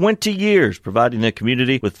over 20 years, providing the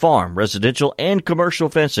community with farm, residential, and commercial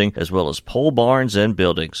fencing, as well as pole barns and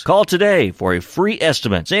buildings. Call today for a free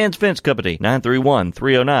estimate. Sands Fence Company,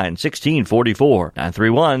 931-309-1644.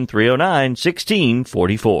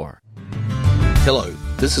 931-309-1644. Hello,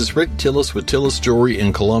 this is Rick Tillis with Tillis Jewelry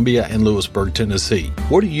in Columbia and Lewisburg, Tennessee.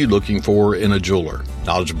 What are you looking for in a jeweler?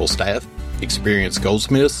 Knowledgeable staff? Experienced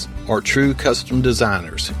goldsmiths? Or true custom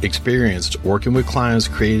designers? Experienced working with clients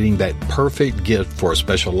creating that perfect gift for a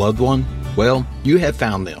special loved one? Well, you have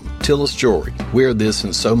found them. Tillis Jewelry. We're this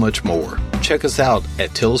and so much more. Check us out at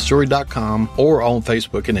tillisjewelry.com or on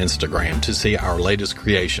Facebook and Instagram to see our latest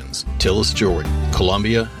creations. Tillis Jewelry,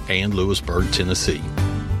 Columbia and Lewisburg, Tennessee.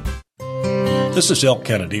 This is Elk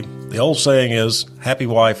Kennedy. The old saying is, happy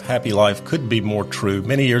wife, happy life could be more true.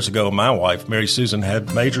 Many years ago, my wife, Mary Susan,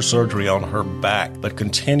 had major surgery on her back, but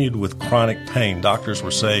continued with chronic pain. Doctors were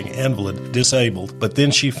saying invalid, disabled. But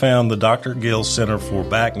then she found the Dr. Gill Center for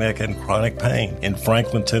Back, Neck, and Chronic Pain in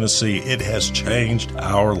Franklin, Tennessee. It has changed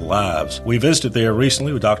our lives. We visited there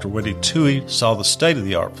recently with Dr. Wendy Toohey, saw the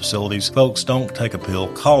state-of-the-art facilities. Folks, don't take a pill.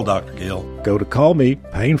 Call Dr. Gill. Go to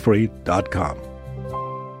callmepainfree.com.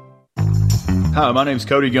 Hi, my name is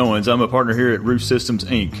Cody Goins. I'm a partner here at Roof Systems,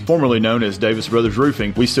 Inc., formerly known as Davis Brothers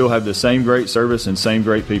Roofing. We still have the same great service and same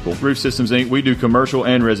great people. Roof Systems, Inc., we do commercial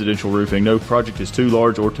and residential roofing. No project is too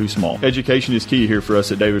large or too small. Education is key here for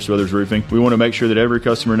us at Davis Brothers Roofing. We want to make sure that every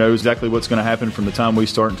customer knows exactly what's going to happen from the time we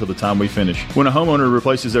start until the time we finish. When a homeowner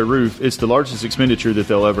replaces their roof, it's the largest expenditure that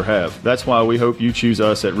they'll ever have. That's why we hope you choose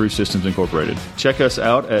us at Roof Systems Incorporated. Check us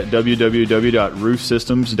out at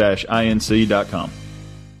www.roofsystems-inc.com.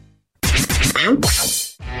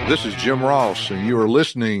 This is Jim Ross, and you are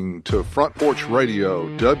listening to Front Porch Radio,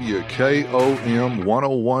 WKOM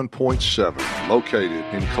 101.7, located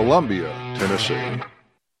in Columbia, Tennessee.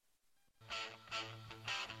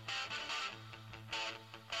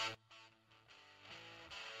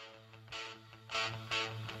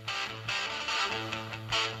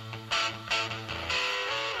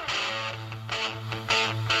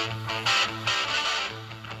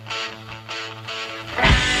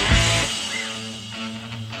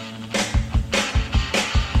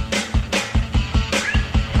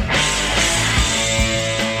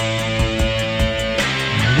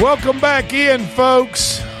 Welcome back in,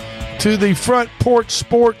 folks, to the Front Porch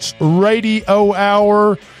Sports Radio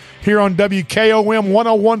Hour here on WKOM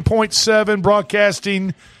 101.7,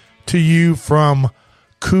 broadcasting to you from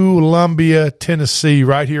Columbia, Tennessee,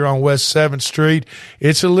 right here on West 7th Street.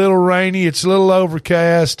 It's a little rainy, it's a little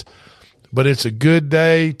overcast, but it's a good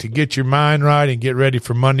day to get your mind right and get ready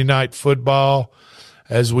for Monday Night Football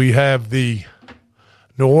as we have the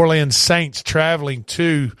New Orleans Saints traveling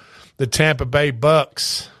to the Tampa Bay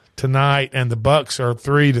Bucks tonight, and the Bucks are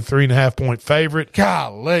 3 to 3.5 point favorite.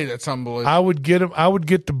 Golly, that's unbelievable. I would get them. I would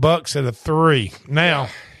get the Bucks at a 3. Now,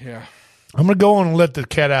 Yeah. I'm going to go on and let the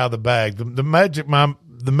cat out of the bag.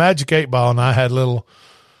 The Magic 8 Ball and I had a little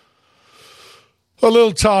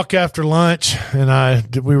talk after lunch,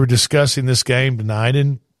 and we were discussing this game tonight,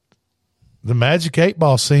 and the Magic 8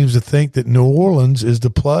 Ball seems to think that New Orleans is the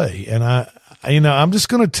play, and I'm just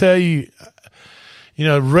going to tell you,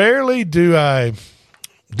 rarely do I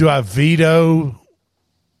veto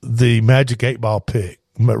the Magic 8 Ball pick,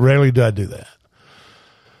 but rarely do I do that.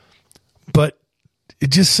 But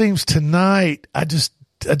it just seems tonight, I just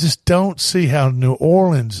don't see how New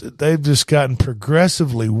Orleans, they've just gotten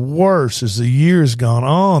progressively worse as the year's gone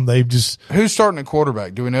on. Who's starting at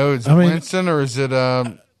quarterback? Do we know? Is it Winston or is it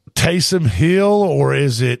Taysom Hill, or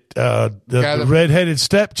is it the redheaded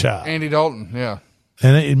stepchild? Andy Dalton, yeah.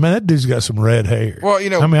 And man, that dude's got some red hair. Well,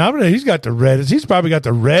 he's got the reddest. He's probably got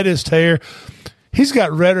the reddest hair. He's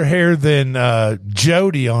got redder hair than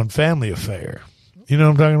Jody on Family Affair. You know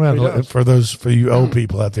what I'm talking about? For you old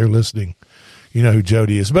people out there listening, you know who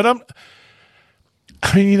Jody is. But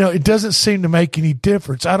it doesn't seem to make any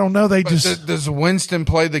difference. I don't know. Does Winston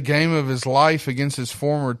play the game of his life against his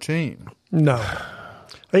former team? No,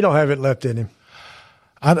 he don't have it left in him.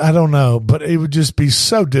 I don't know, but it would just be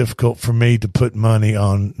so difficult for me to put money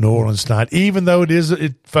on New Orleans tonight, even though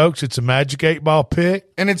folks, it's a Magic 8 Ball pick.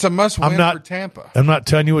 And it's a must-win for Tampa. I'm not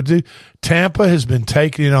telling you what to do. Tampa has been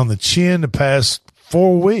taking it on the chin the past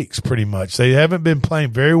 4 weeks, pretty much. They haven't been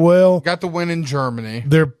playing very well. Got the win in Germany.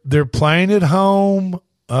 They're playing at home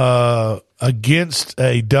against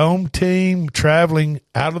a dome team, traveling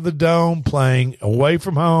out of the dome, playing away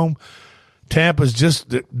from home. Tampa's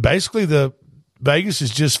just basically the Vegas is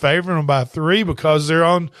just favoring them by 3 because they're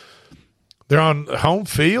on home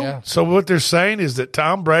field. Yeah. So what they're saying is that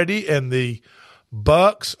Tom Brady and the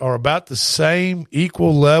Bucks are about the same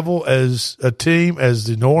equal level as a team as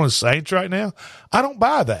the New Orleans Saints right now. I don't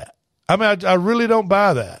buy that. I mean, I really don't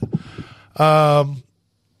buy that.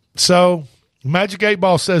 So Magic 8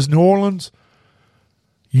 Ball says New Orleans.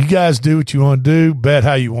 You guys do what you want to do. Bet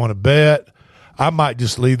how you want to bet. I might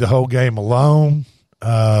just leave the whole game alone.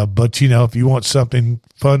 But, if you want something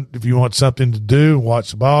fun, if you want something to do and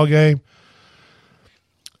watch the ball game,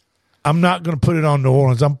 I'm not going to put it on New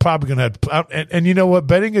Orleans. I'm probably going to have to. And you know what?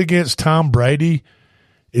 Betting against Tom Brady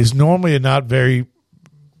is normally a not very,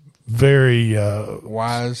 very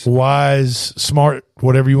wise, smart,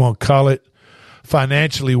 whatever you want to call it,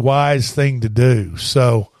 financially wise thing to do.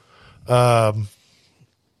 So,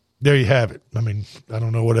 there you have it. I mean, I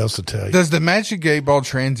don't know what else to tell you. Does the Magic 8 Ball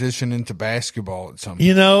transition into basketball at some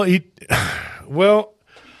point? Well,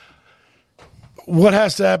 what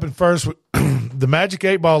has to happen first? The Magic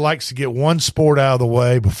 8 Ball likes to get one sport out of the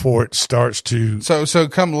way before it starts to. So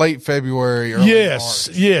come late February. Early yes.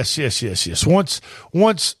 Once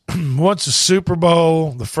the Super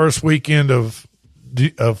Bowl, the first weekend of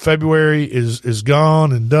February is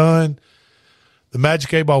gone and done, the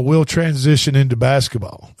Magic 8 Ball will transition into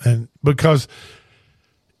basketball, and because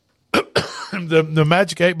the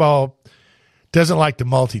Magic 8 Ball doesn't like to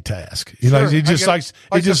multitask. It just likes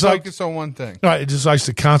to focus on one thing. Right, it just likes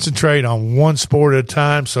to concentrate on one sport at a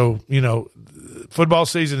time. So football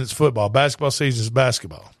season is football, basketball season is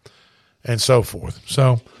basketball, and so forth.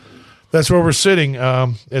 So that's where we're sitting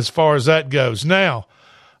as far as that goes. Now,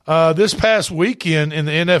 this past weekend in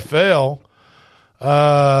the NFL.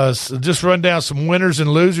 So just run down some winners and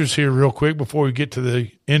losers here real quick before we get to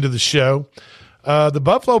the end of the show. The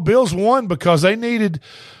Buffalo Bills won because they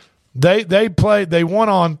won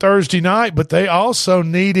on Thursday night, but they also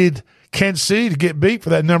needed Kansas City to get beat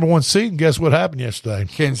for that number 1 seed. And guess what happened yesterday?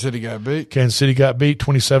 Kansas City got beat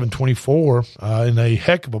 27-24 in a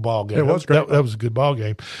heck of a ball game. It was great. That was a good ball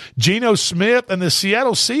game. Geno Smith and the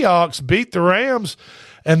Seattle Seahawks beat the Rams,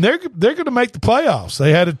 and they're going to make the playoffs.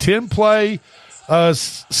 They had a 10-play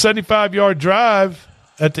 75-yard drive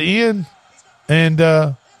at the end, and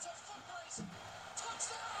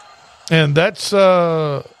that's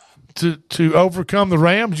to overcome the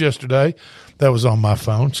Rams yesterday. That was on my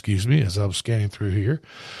phone, excuse me, as I was scanning through here.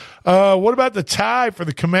 What about the tie for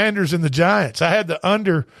the Commanders and the Giants? I had the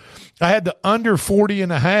under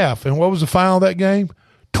 40.5, and what was the final of that game?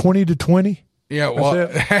 20-20. Yeah, well,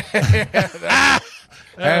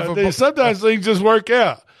 sometimes things just work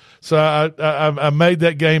out. So I made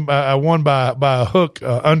that game. I won by a hook,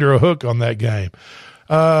 under a hook on that game.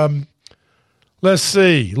 Let's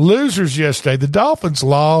see. Losers yesterday. The Dolphins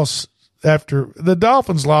lost at the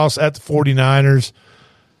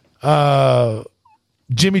 49ers.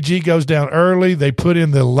 Jimmy G goes down early. They put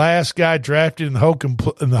in the last guy drafted in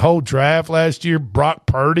the whole draft last year, Brock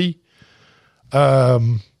Purdy.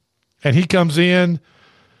 And he comes in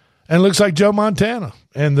and looks like Joe Montana.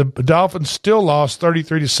 And the Dolphins still lost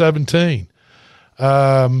 33-17.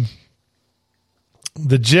 The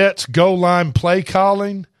Jets goal line play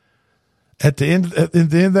calling at the end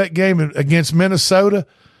of that game against Minnesota.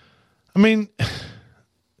 I mean,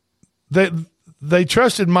 they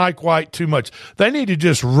trusted Mike White too much. They need to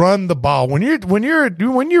just run the ball. When you're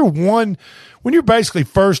basically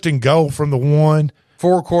first and goal from the 1.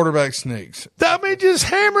 4 quarterback sneaks. I mean, just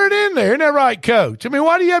hammer it in there. Isn't that right, Coach? I mean,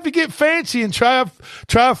 why do you have to get fancy and try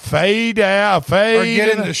fade out, or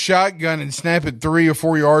get in the shotgun and snap it 3 or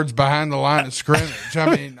 4 yards behind the line of scrimmage?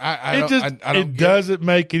 I mean, it doesn't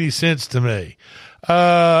make any sense to me.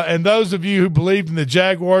 And those of you who believed in the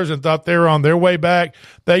Jaguars and thought they were on their way back,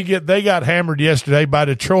 they got hammered yesterday by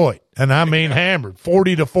Detroit, and I mean hammered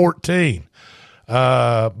 40-14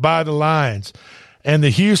 by the Lions. And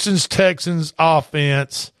the Houston's Texans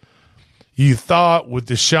offense, you thought with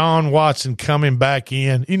Deshaun Watson coming back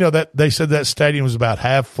in, that they said that stadium was about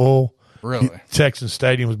half full. Really? Texans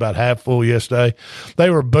Stadium was about half full yesterday.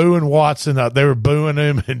 They were booing Watson. They were booing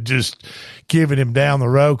him and just giving him down the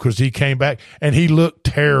road because he came back, and he looked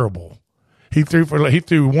terrible. He threw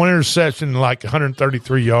one interception and like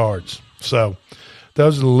 133 yards. So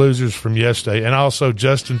those are the losers from yesterday. And also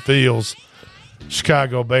Justin Fields,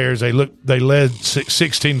 Chicago Bears, they led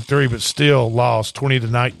 16-3, but still lost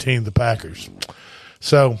 20-19 the Packers.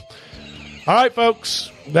 So, all right,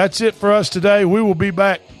 folks, that's it for us today. We will be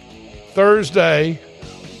back Thursday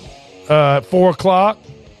at 4 o'clock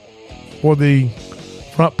for the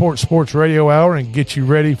Front Porch Sports Radio Hour and get you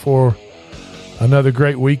ready for another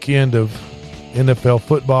great weekend of NFL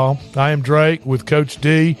football. I am Drake with Coach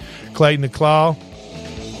D, Clayton the Claw.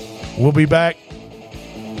 We'll be back.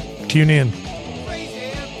 Tune in.